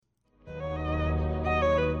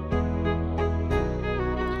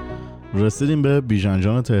رسیدیم به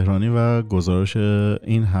بیژنجان تهرانی و گزارش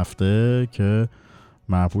این هفته که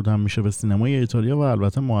مربوط هم میشه به سینمای ایتالیا و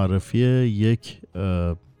البته معرفی یک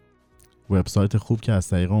وبسایت خوب که از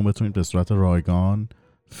طریق اون بتونید به صورت رایگان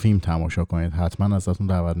فیلم تماشا کنید. حتما ازتون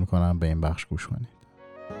دعوت میکنم به این بخش گوش کنید.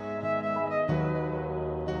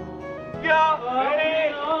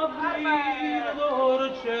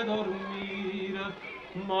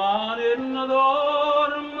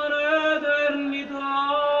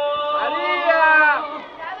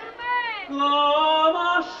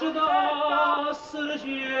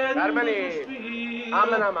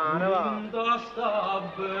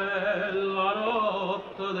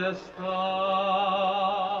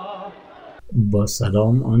 با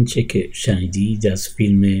سلام، آنچه که شنیدید از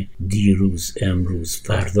فیلم دیروز امروز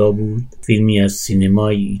فردا بود، فیلمی از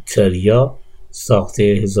سینمای ایتالیا ساخته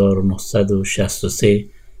 1963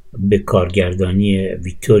 به کارگردانی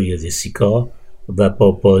ویتوریو دسیکا و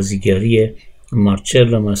با بازیگری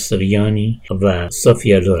مارچلو ماستریانی و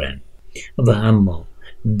سوفیا لورن. و اما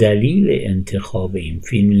دلیل انتخاب این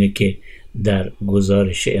فیلم اینه که در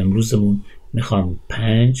گزارش امروزمون میخوام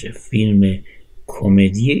 5 فیلم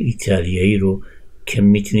کمدی ایتالیایی رو که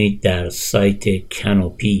میتونید در سایت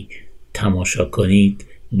کانوپی تماشا کنید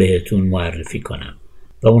بهتون معرفی کنم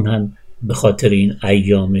و اون هم به خاطر این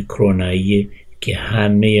ایام کرونایی که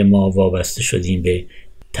همه ما وابسته شدیم به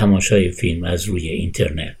تماشای فیلم از روی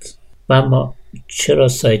اینترنت. و اما چرا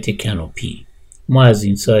سایت کانوپی؟ ما از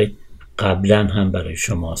این سایت قبلا هم برای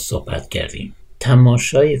شما صحبت کردیم.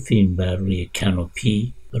 تماشای فیلم بر روی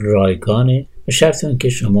کانوپی رایگانه به شرط اینکه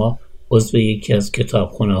شما عضو یکی از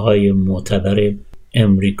کتابخانه‌های معتبر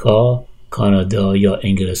امریکا، کانادا یا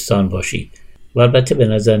انگلستان باشید. و البته به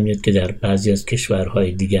نظر میاد که در بعضی از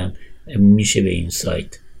کشورهای دیگه میشه به این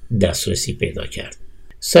سایت دسترسی پیدا کرد.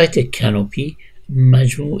 سایت کانوپی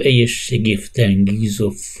مجموعه شگفت‌انگیز و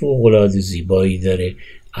فوق‌العاده زیبایی داره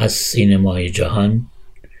از سینمای جهان،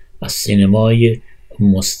 از سینمای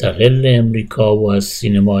مستقل امریکا و از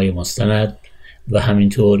سینمای مستند و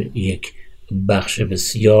همینطور یک بخش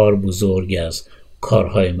بسیار بزرگ از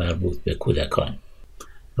کارهای مربوط به کودکان.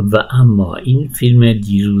 و اما این فیلم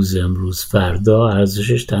دیروز امروز فردا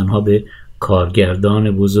ارزشش تنها به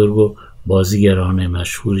کارگردان بزرگ و بازیگران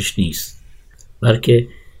مشهورش نیست، بلکه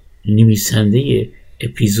نویسنده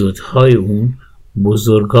اپیزودهای اون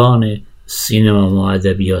بزرگان سینما و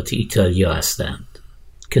ادبیات ایتالیا هستند.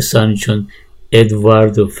 کسانی چون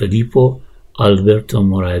ادواردو فلیپو، آلبرتو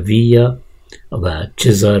موراویا و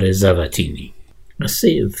چزاره زاواتینی.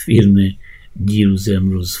 قصه فیلم دیروز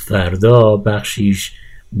امروز فردا بخشیش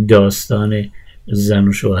داستان زن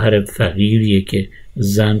و شوهر فقیریه که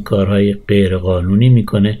زن کارهای غیرقانونی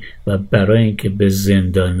میکنه و برای اینکه به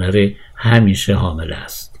زندان نره همیشه حامل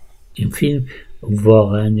است. این فیلم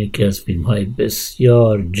واقعا یکی از فیلم‌های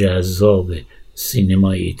بسیار جذاب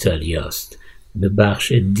سینمای ایتالیا است. به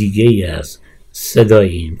بخش دیگه‌ای از صدای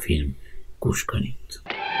این فیلم گوش کنید.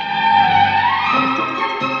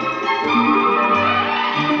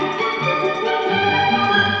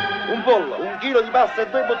 Un pollo, un chilo di pasta e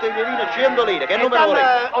 2 bottiglie di vino, 100 lire. Che numero vuole?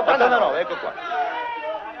 89, ecco qua.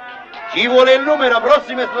 Ci vuole il numero,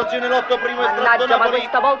 prossima estrazione lotto, primo estratto Mannaggia, ma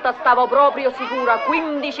questa volta stavo proprio sicura,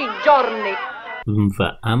 15 giorni. و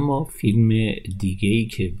اما فیلم دیگه‌ای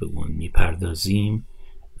که به اون میپردازیم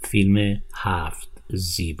فیلم 7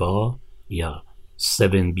 زیبا یا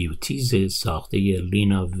 7 بیوتیز ساخته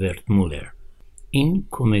لینا ورتمولر. این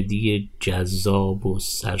کمدی جذاب و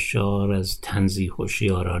سرشار از تنزیه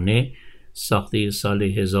هوشیارانه ساخته سال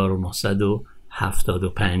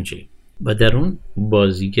 1975 و در اون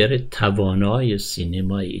بازیگر توانای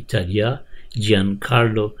سینمای ایتالیا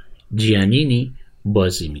جیانکارلو جیانینی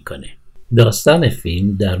بازی میکنه. داستان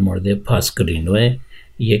فیلم در مورد پاسکالینو،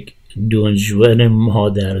 یک دونجوان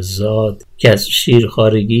مادرزاد که از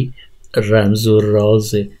شیرخوارگی رمز و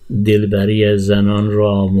راز دلبری زنان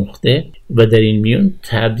را آموخته و در این میون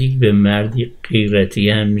تبدیل به مردی غیرتی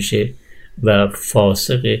هم میشه و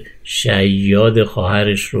فاسق شیاد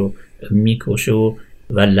خواهرش رو میکشه و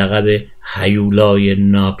لقب هیولای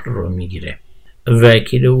ناپل رو میگیره.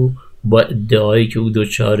 وکیل او با ادعایی که او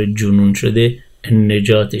دچار جنون شده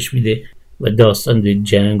نجاتش میده و داستان به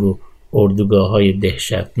جنگ و اردوگاه‌های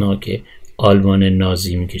دهشتناک آلمان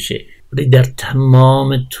نازی میکشه. ولی در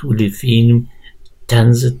تمام طول فیلم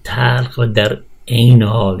طنز تلخ و در عین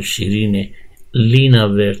حال شیرین لینا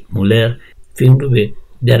ورتمولر فیلم رو به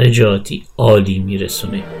درجاتی عالی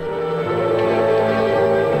میرسونه.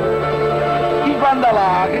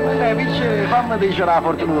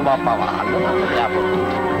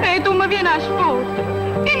 E tu mi vieni a scuola.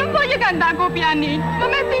 Io non voglio cantare con pianino, mi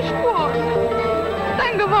metti in scuola.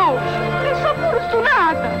 Tengo voce e sono pure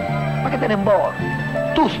suonata. Ma che te ne importa?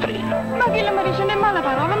 Tu strillo. Ma chi non mi dice nemmeno la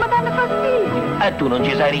parola, ma danno fastidio. E tu non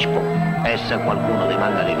ci sai rispondere. E se qualcuno ti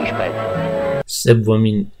manca di rispetto.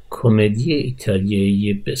 سومین کمدی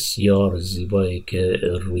ایتالیایی بسیار زیبایی که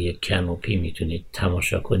روی کانوپی میتونید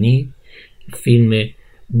تماشا کنید فیلم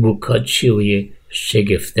بوکاچیوی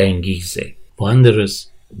شگفت‌انگیزه،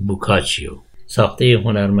 واندرس بوکاچیو، ساخته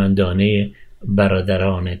هنرمندانه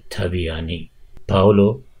برادران طبیانی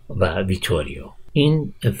پاولو و ویتوریو.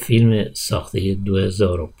 این فیلم ساخته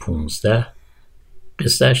 2015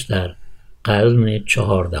 قصهش در قرن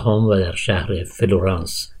 14 و در شهر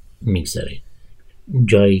فلورانس میگذره،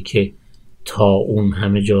 جایی که طاعون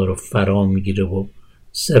همه جا رو فرا میگیره و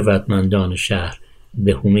ثروتمندان شهر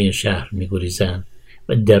به حومه شهر میگریزن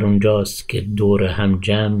و در اونجاست که دور هم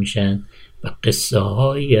جمع میشن و قصه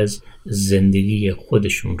هایی از زندگی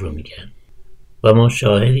خودشون رو میگن و ما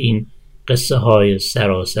شاهد این قصه های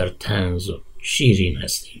سراسر طنز و شیرین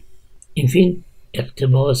هستیم. این فیلم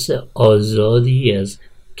اقتباس آزادی از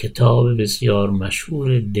کتاب بسیار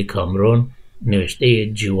مشهور دکامرون نوشته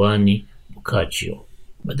جوانی بوکاچیو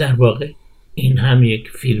و در واقع این هم یک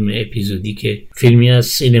فیلم اپیزودیک، فیلمی از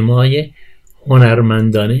سینمای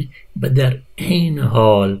هنرمندانه و در عین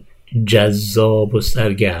حال جذاب و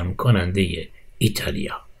سرگرم کننده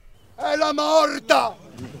ایتالیا. È la morta!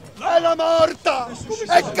 È la morta!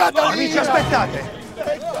 È Catalina! Amici,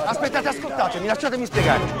 aspettate, ascoltatemi, lasciatemi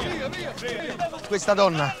spiegare. Questa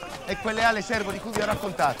donna è quell'eale servo di cui vi ho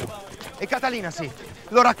raccontato. E Catalina, sì,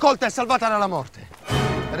 l'ho raccolta e salvata dalla morte.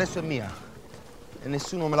 Adesso è mia e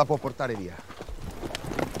nessuno me la può portare via.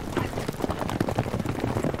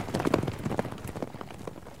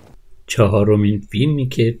 چهارمین فیلمی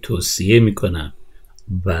که توصیه میکنم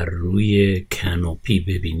بر روی کانوپی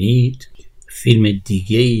ببینید فیلم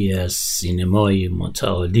دیگه ای از سینمای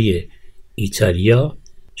متعالی ایتالیا،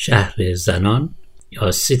 شهر زنان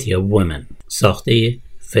یا سیتی آف وومن، ساخته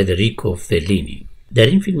فدریکو فلینی. در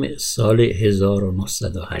این فیلم سال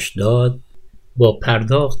 1980 با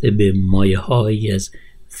پرداخت به مایه‌هایی از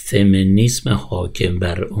فمینیسم حاکم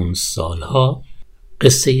بر اون سالها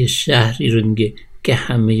قصه شهری رو میگه که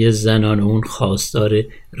همه زنان اون خواستار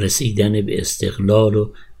رسیدن به استقلال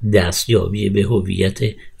و دستیابی به هویت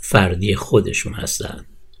فردی خودشون هستند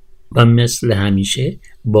و مثل همیشه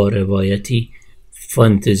با روایتی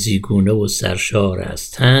فانتزیگونه و سرشار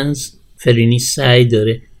از طنز فلینی سعی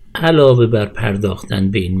داره علاوه بر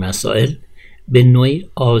پرداختن به این مسائل به نوعی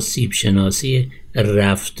آسیب شناسی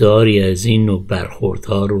رفتاری از این نوع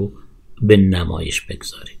برخوردها رو به نمایش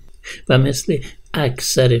بگذاره و مثل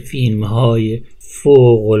اکثر فیلم‌های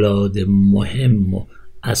فوق‌العاده مهم و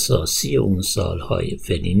اساسی اون سالهای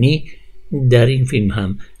فلینی در این فیلم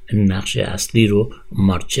هم نقش اصلی رو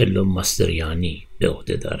مارچلو ماستریانی به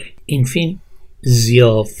عهده داره. این فیلم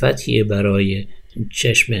ضیافتیه برای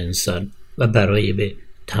چشم انسان و برای به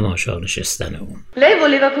تماشا نشستن اون. Lei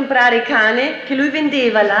voleva comprare il cane che lui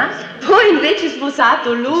vendeva là, poi invece sposato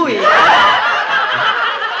lui.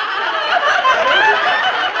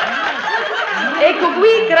 Ecco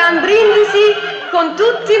qui, gran brindisi con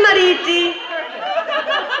tutti i mariti.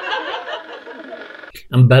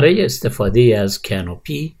 برای استفاده از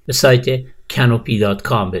کانوپی به سایت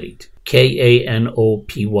kanopy.com برید. kanopy.com.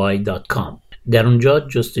 در اونجا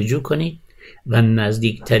جستجو کنید و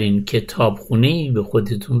نزدیکترین کتابخونه‌ای به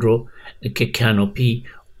خودتون رو که کانوپی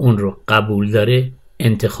اون رو قبول داره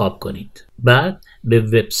انتخاب کنید. بعد به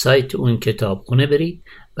وبسایت اون کتابخونه برید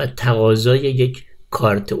و تقاضای یک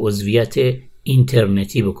کارت عضویت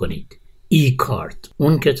اینترنتی بکنید. ای کارت.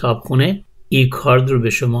 اون کتابخونه ای کارت رو به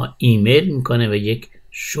شما ایمیل میکنه و یک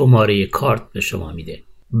شماره کارت به شما میده.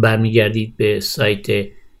 برمیگردید به سایت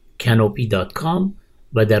kanopy.com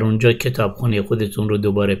و در اونجا کتابخونه خودتون رو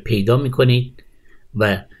دوباره پیدا میکنید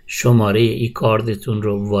و شماره ای کارتتون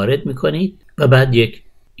رو وارد میکنید و بعد یک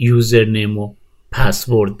یوزرنیم و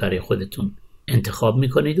پسورد برای خودتون انتخاب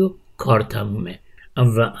میکنید و کار تمومه.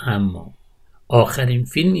 و اما آخرین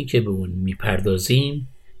فیلمی که به اون میپردازیم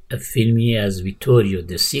فیلمی از ویتوریو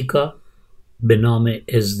دسیکا به نام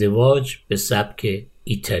ازدواج به سبک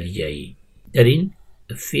ایتالیایی. در این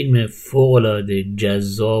فیلم فوق‌العاده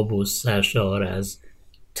جذاب و سرشار از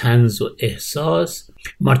طنز و احساس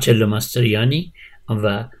مارچلو ماستریانی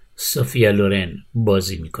و سوفیا لورن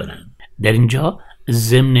بازی میکنن. در اینجا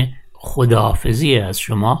ضمن خداحافظی از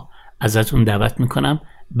شما ازتون دعوت میکنم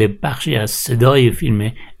به بخشی از صدای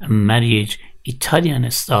فیلم مریج ایتالیان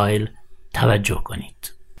استایل توجه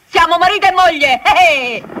کنید. Siamo marito e moglie.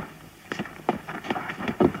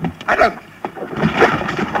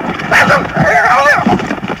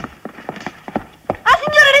 La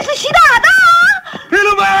signora è resuscitata!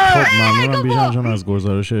 Filomè! ممنونم بیژن جان از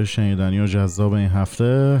گزارش شنیدنی و جذاب این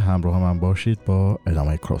هفته. همراه من باشید با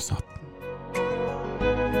ادامه کروساپ.